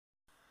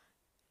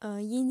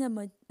In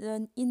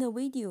the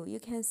video, you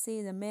can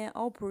see the man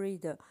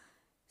operate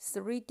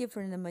three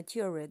different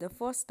materials. The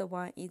first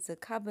one is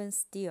carbon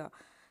steel.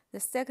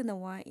 The second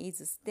one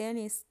is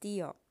stainless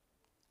steel.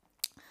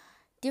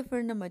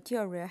 Different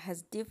material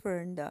has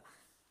different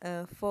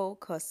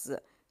focus.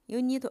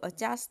 You need to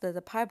adjust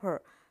the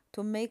paper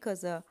to make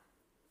the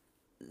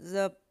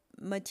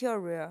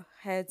material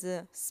has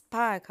a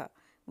spark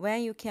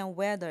when you can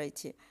weld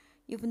it.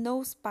 If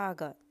no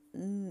spark,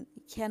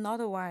 cannot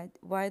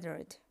weld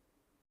it.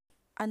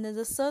 And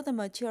the third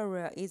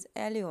material is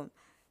aluminum.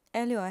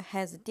 Aluminum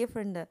has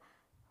different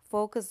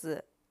focus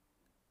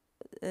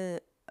as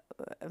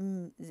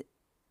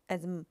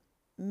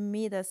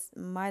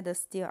mild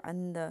steel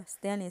and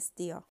stainless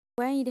steel.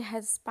 When it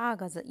has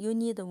sparks, you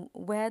need to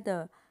weld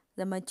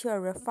the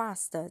material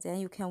fast, then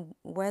you can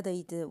weld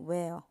it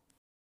well.